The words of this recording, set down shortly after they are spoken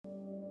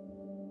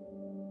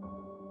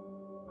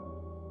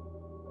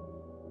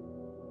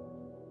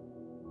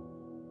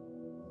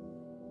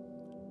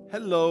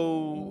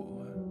Hello.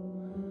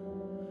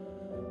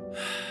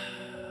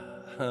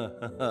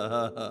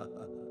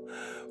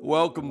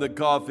 Welcome to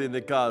Coffee in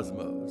the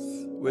Cosmos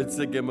with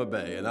Sagima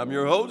Bay, and I'm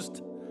your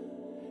host,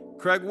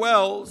 Craig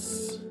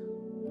Wells.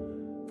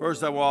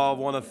 First of all, I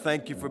want to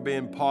thank you for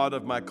being part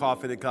of my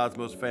Coffee in the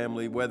Cosmos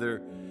family,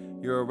 whether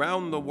you're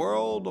around the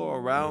world or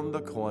around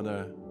the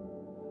corner.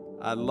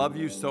 I love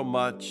you so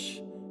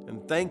much,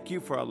 and thank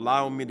you for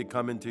allowing me to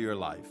come into your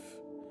life.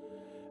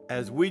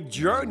 As we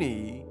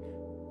journey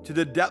to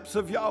the depths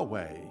of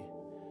Yahweh,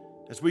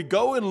 as we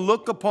go and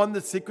look upon the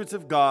secrets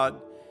of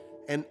God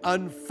and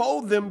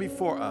unfold them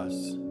before us.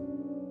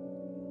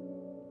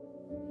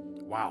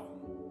 Wow.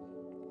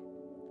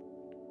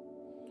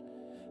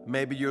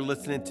 Maybe you're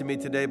listening to me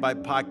today by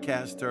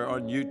podcast or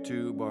on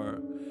YouTube,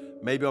 or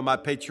maybe on my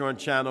Patreon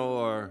channel,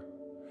 or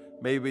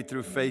maybe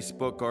through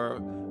Facebook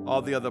or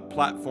all the other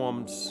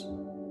platforms.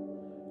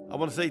 I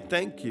want to say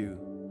thank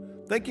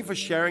you. Thank you for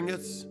sharing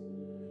us.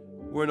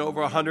 We're in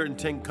over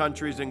 110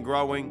 countries and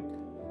growing.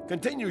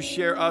 Continue to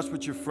share us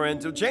with your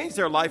friends. It'll change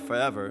their life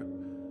forever.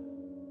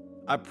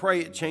 I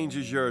pray it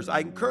changes yours. I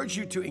encourage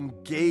you to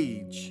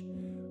engage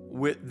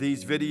with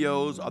these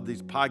videos, of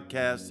these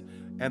podcasts,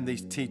 and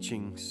these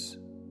teachings.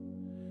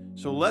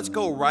 So let's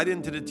go right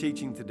into the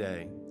teaching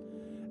today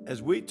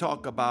as we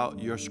talk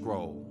about your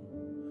scroll.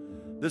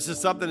 This is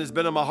something that's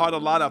been in my heart a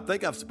lot. I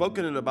think I've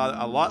spoken about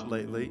it a lot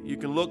lately. You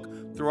can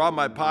look throughout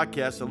my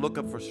podcast and look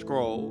up for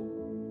scroll,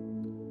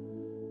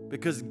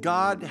 because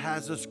God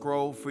has a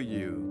scroll for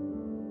you.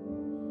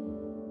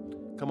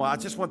 Come on, I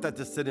just want that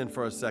to sit in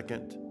for a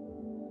second.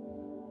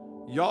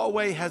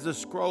 Yahweh has a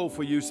scroll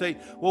for you. Say,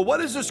 well, what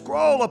is a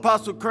scroll,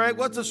 Apostle Craig?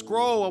 What's a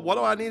scroll? What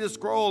do I need a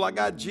scroll? I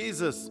got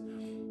Jesus.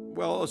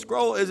 Well, a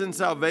scroll isn't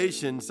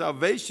salvation.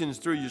 Salvation is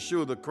through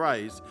Yeshua the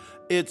Christ.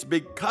 It's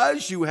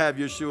because you have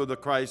Yeshua the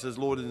Christ as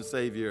Lord and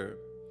Savior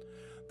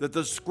that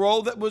the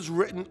scroll that was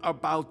written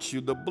about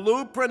you, the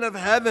blueprint of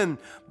heaven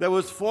that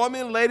was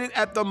formulated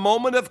at the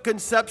moment of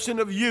conception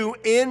of you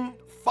in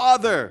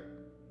Father.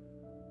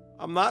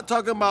 I'm not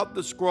talking about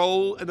the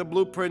scroll and the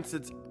blueprints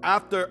that's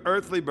after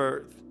earthly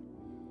birth.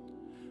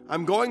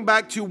 I'm going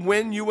back to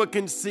when you were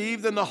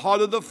conceived in the heart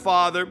of the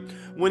Father,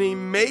 when He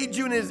made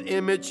you in His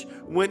image,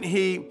 when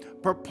He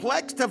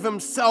perplexed of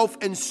Himself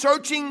and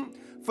searching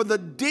for the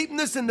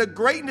deepness and the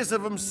greatness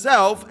of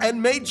Himself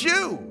and made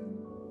you.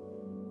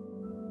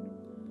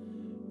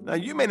 Now,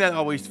 you may not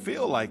always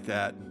feel like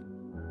that,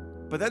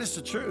 but that is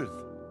the truth.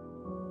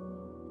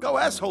 Go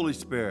ask Holy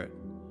Spirit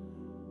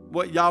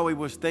what Yahweh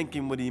was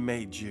thinking when He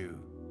made you.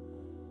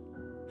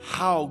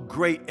 How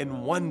great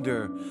and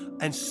wonder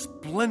and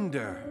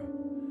splendor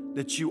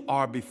that you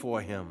are before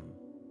Him.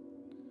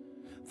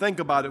 Think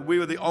about it. We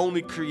were the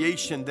only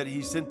creation that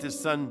He sent His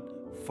Son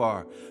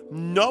for.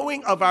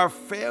 Knowing of our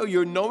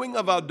failure, knowing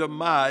of our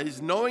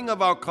demise, knowing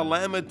of our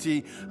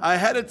calamity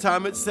ahead of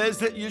time, it says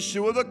that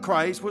Yeshua the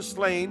Christ was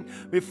slain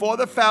before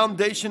the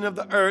foundation of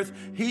the earth.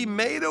 He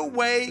made a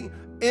way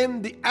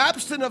in the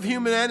absence of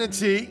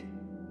humanity,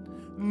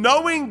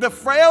 knowing the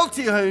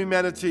frailty of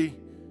humanity,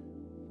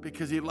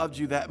 because He loved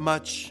you that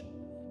much.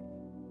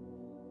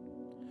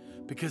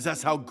 Because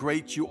that's how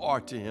great you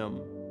are to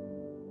Him.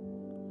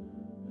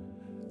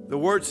 The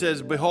word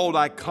says, behold,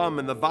 I come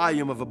in the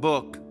volume of a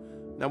book.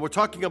 Now we're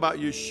talking about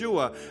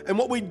Yeshua. And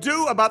what we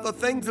do about the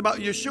things about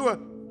Yeshua,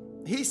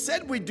 He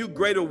said we do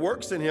greater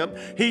works in Him.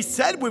 He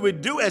said we would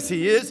do as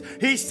He is.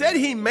 He said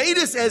He made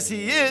us as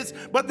He is.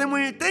 But then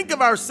when you think of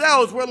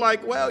ourselves, we're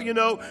like, well,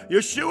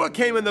 Yeshua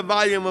came in the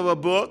volume of a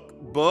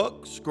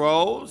book,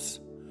 scrolls,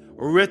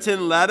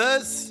 written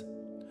letters,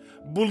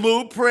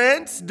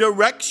 blueprints,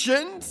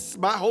 directions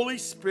by Holy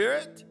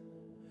Spirit.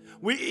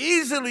 We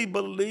easily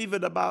believe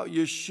it about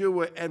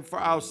Yeshua, and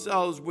for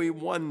ourselves we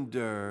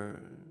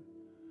wonder,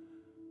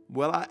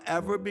 will I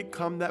ever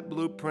become that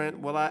blueprint?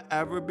 Will I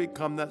ever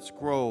become that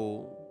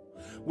scroll?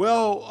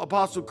 Well,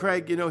 Apostle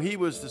Craig, He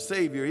was the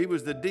Savior. He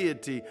was the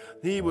deity.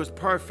 He was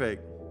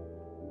perfect.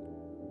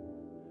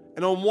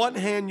 And on one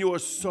hand, you are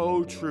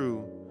so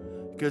true,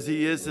 because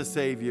He is the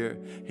Savior,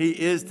 He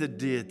is the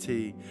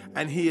deity,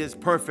 and He is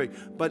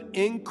perfect. But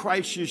in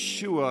Christ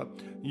Yeshua,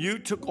 you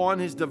took on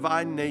His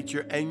divine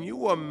nature, and you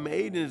were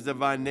made in His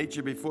divine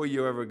nature before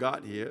you ever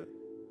got here.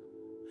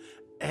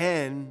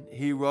 And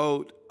He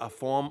wrote a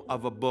form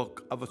of a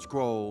book, of a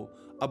scroll,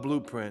 a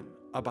blueprint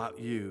about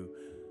you.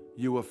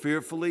 You were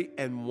fearfully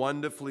and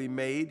wonderfully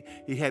made.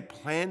 He had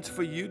plans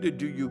for you to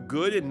do you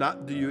good and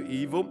not do you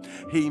evil.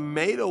 He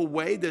made a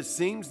way that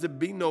seems to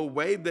be no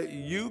way, that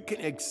you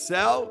can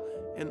excel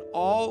in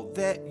all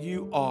that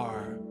you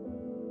are.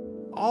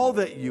 All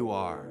that you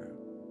are.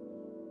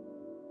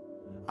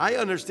 I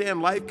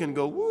understand life can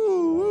go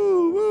woo,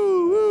 woo,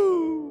 woo,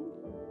 woo,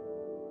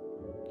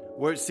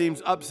 where it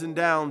seems ups and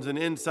downs and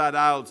inside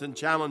outs and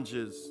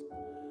challenges.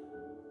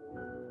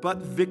 But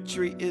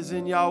victory is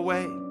in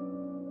Yahweh.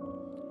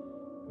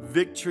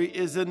 Victory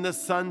is in the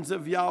sons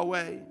of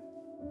Yahweh.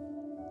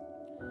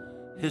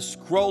 His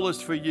scroll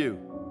is for you.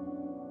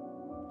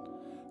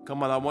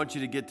 Come on, I want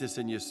you to get this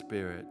in your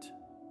spirit.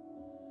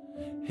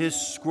 His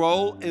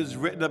scroll is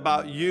written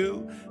about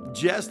you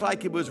just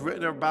like it was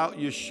written about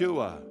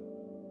Yeshua.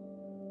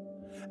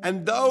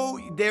 And though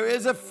there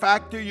is a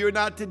factor you're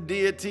not the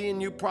deity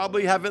and you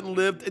probably haven't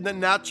lived in the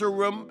natural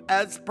realm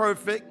as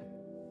perfect,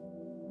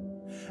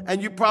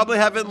 and you probably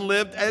haven't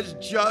lived as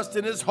just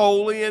and as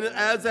holy and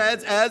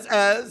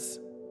as.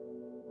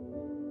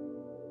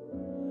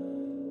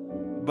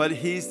 But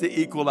he's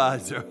the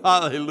equalizer.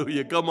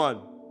 Hallelujah. Come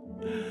on.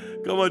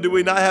 Come on. Do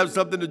we not have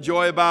something to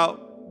joy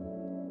about?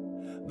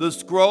 The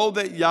scroll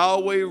that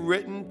Yahweh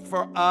written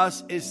for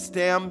us is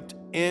stamped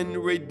in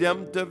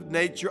redemptive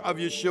nature of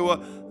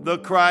Yeshua the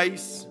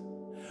Christ,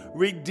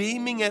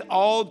 redeeming at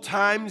all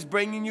times,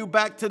 bringing you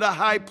back to the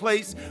high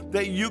place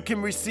that you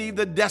can receive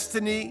the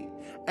destiny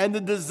and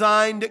the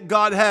design that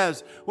God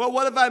has. Well,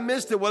 what if I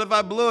missed it? What if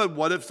I blew it?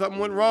 What if something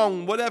went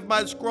wrong? What if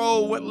my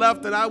scroll went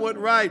left and I went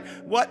right?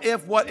 What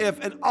if?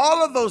 And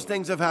all of those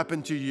things have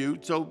happened to you,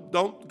 so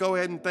don't go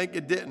ahead and think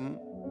it didn't.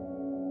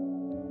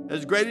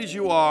 As great as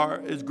you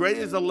are, as great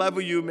as the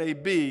level you may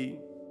be,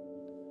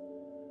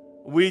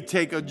 we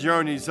take a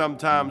journey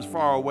sometimes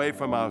far away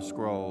from our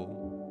scroll,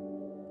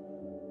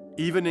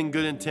 even in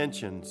good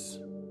intentions.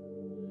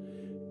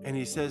 And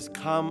he says,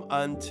 "Come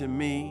unto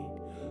me,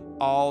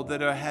 all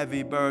that are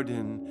heavy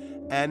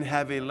burdened and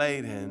heavy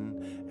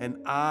laden, and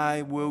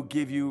I will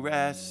give you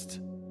rest,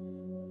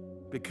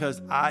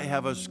 because I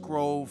have a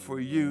scroll for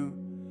you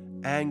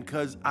and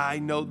because I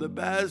know the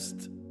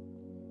best."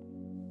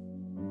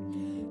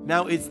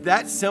 Now, it's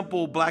that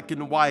simple, black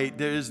and white.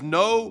 There is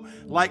no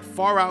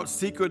far out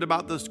secret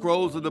about the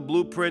scrolls or the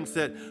blueprints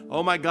that,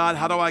 oh my God,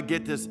 how do I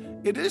get this?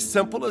 It is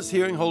simple as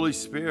hearing Holy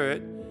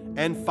Spirit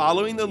and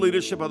following the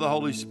leadership of the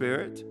Holy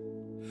Spirit,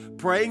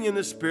 praying in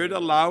the Spirit,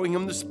 allowing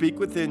Him to speak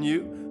within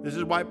you. This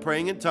is why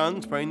praying in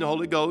tongues, praying the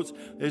Holy Ghost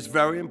is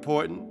very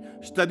important.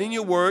 Studying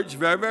your word is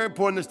very, very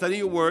important to study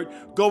your word.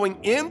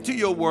 Going into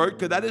your word,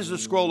 because that is the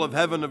scroll of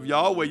heaven of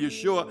Yahweh,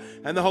 Yeshua,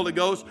 and the Holy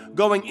Ghost.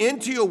 Going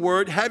into your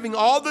word, having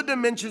all the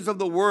dimensions of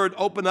the word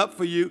open up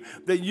for you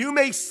that you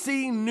may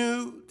see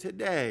new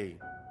today.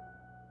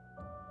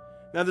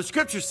 Now, the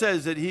scripture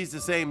says that He's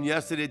the same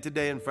yesterday,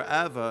 today, and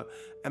forever.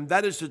 And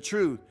that is the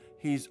truth.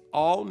 He's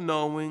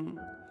all-knowing,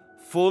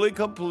 fully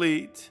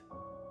complete,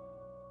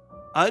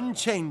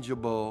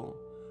 unchangeable,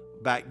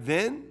 back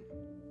then,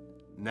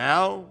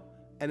 now,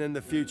 and in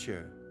the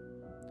future.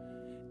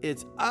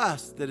 It's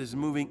us that is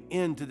moving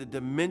into the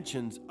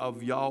dimensions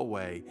of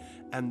Yahweh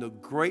and the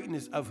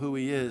greatness of who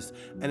He is.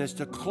 And it's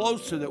the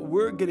closer that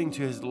we're getting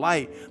to His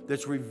light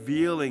that's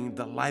revealing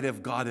the light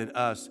of God in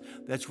us,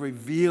 that's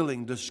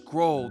revealing the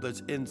scroll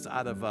that's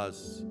inside of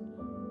us.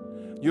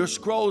 Your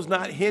scroll's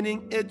not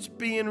hidden, it's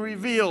being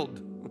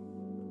revealed.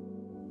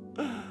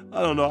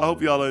 I don't know. I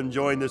hope y'all are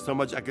enjoying this so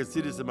much. I can see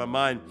this in my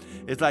mind.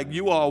 It's like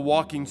you are a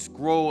walking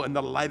scroll and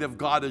the light of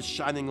God is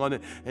shining on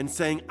it and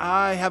saying,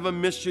 I have a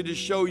mystery to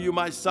show you,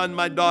 my son,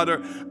 my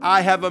daughter.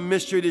 I have a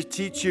mystery to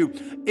teach you.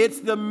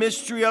 It's the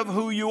mystery of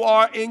who you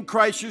are in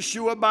Christ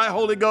Yeshua, my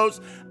Holy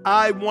Ghost.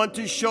 I want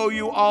to show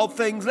you all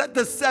things. Let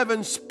the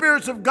seven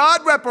spirits of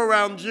God wrap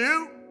around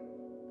you.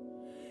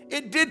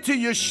 It did to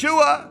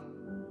Yeshua.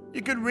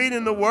 You could read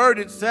in the Word,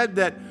 it said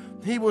that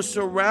He was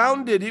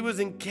surrounded, He was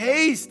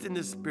encased in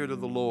the Spirit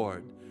of the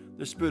Lord,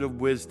 the Spirit of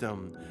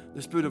wisdom,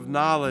 the Spirit of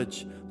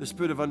knowledge, the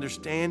Spirit of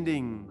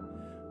understanding,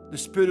 the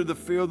Spirit of the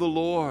fear of the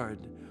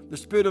Lord, the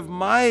Spirit of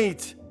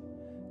might.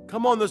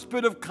 Come on, the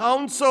Spirit of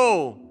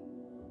counsel.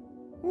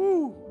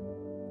 Woo.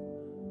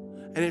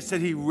 And it said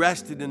He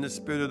rested in the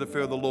Spirit of the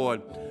fear of the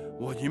Lord.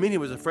 Well, you mean He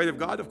was afraid of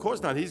God? Of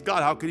course not. He's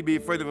God. How could He be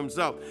afraid of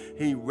Himself?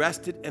 He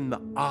rested in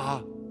the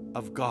awe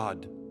of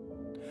God.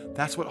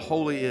 That's what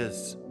holy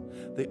is.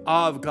 The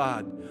awe of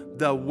God,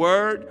 the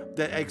word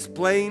that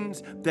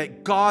explains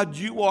that God,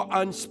 you are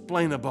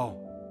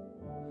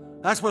unexplainable.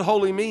 That's what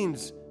holy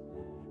means.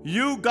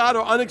 You, God,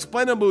 are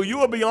unexplainable. You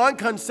are beyond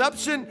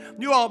conception.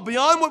 You are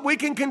beyond what we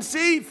can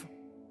conceive.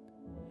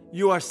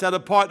 You are set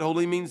apart.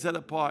 Holy means set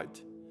apart.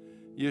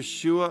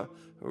 Yeshua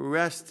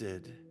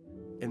rested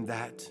in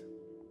that.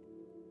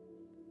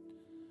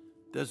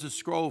 There's a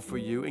scroll for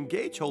you.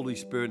 Engage Holy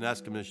Spirit and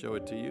ask Him to show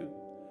it to you.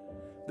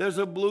 There's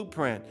a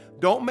blueprint.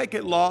 Don't make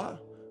it law.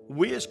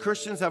 We as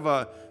Christians have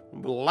a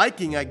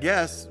liking, I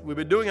guess. We've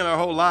been doing it our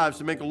whole lives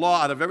to make a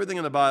law out of everything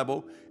in the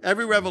Bible,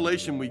 every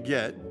revelation we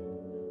get.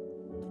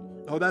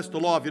 Oh, that's the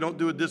law. If you don't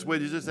do it this way,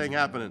 this ain't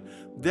happening.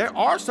 There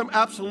are some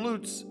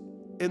absolutes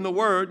in the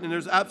Word, and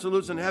there's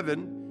absolutes in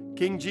heaven.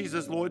 King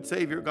Jesus, Lord,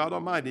 Savior, God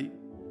Almighty.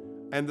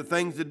 And the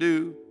things to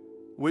do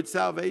with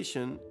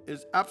salvation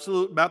is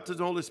absolute. Baptism of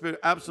the Holy Spirit,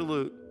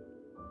 absolute.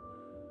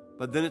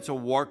 But then it's a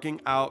working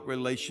out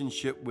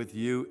relationship with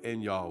you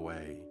and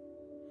Yahweh.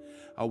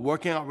 A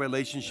working out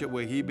relationship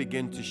where He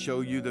begins to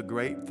show you the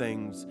great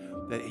things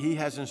that He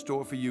has in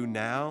store for you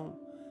now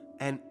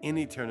and in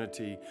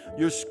eternity.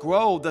 Your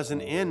scroll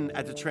doesn't end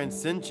at the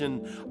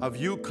transcension of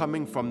you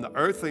coming from the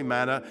earthly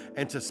manner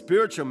into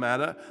spiritual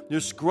manner. Your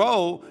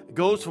scroll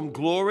goes from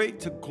glory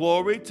to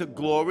glory to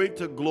glory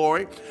to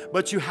glory.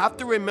 But you have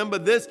to remember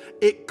this,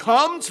 it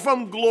comes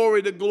from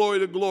glory to glory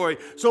to glory.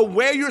 So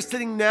where you're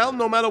sitting now,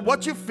 no matter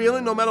what you're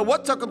feeling, no matter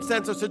what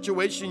circumstance or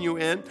situation you're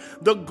in,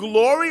 the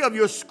glory of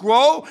your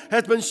scroll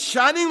has been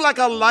shining like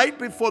a light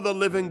before the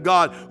living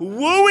God,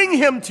 wooing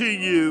him to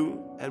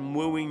you and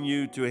wooing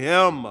you to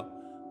him.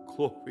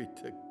 Glory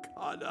to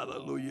God.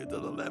 Hallelujah to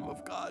the Lamb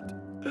of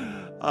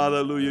God.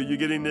 Hallelujah. You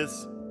getting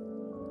this?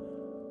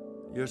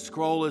 Your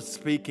scroll is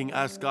speaking.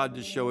 Ask God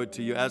to show it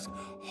to you. Ask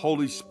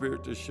Holy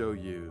Spirit to show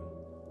you.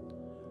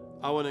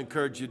 I want to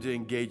encourage you to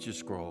engage your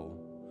scroll.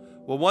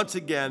 Well, once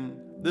again,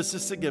 this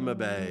is Sagima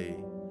Bay.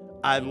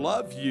 I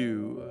love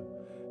you.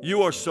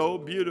 You are so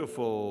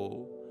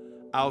beautiful.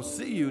 I'll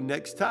see you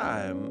next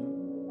time.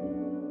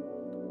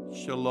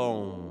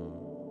 Shalom.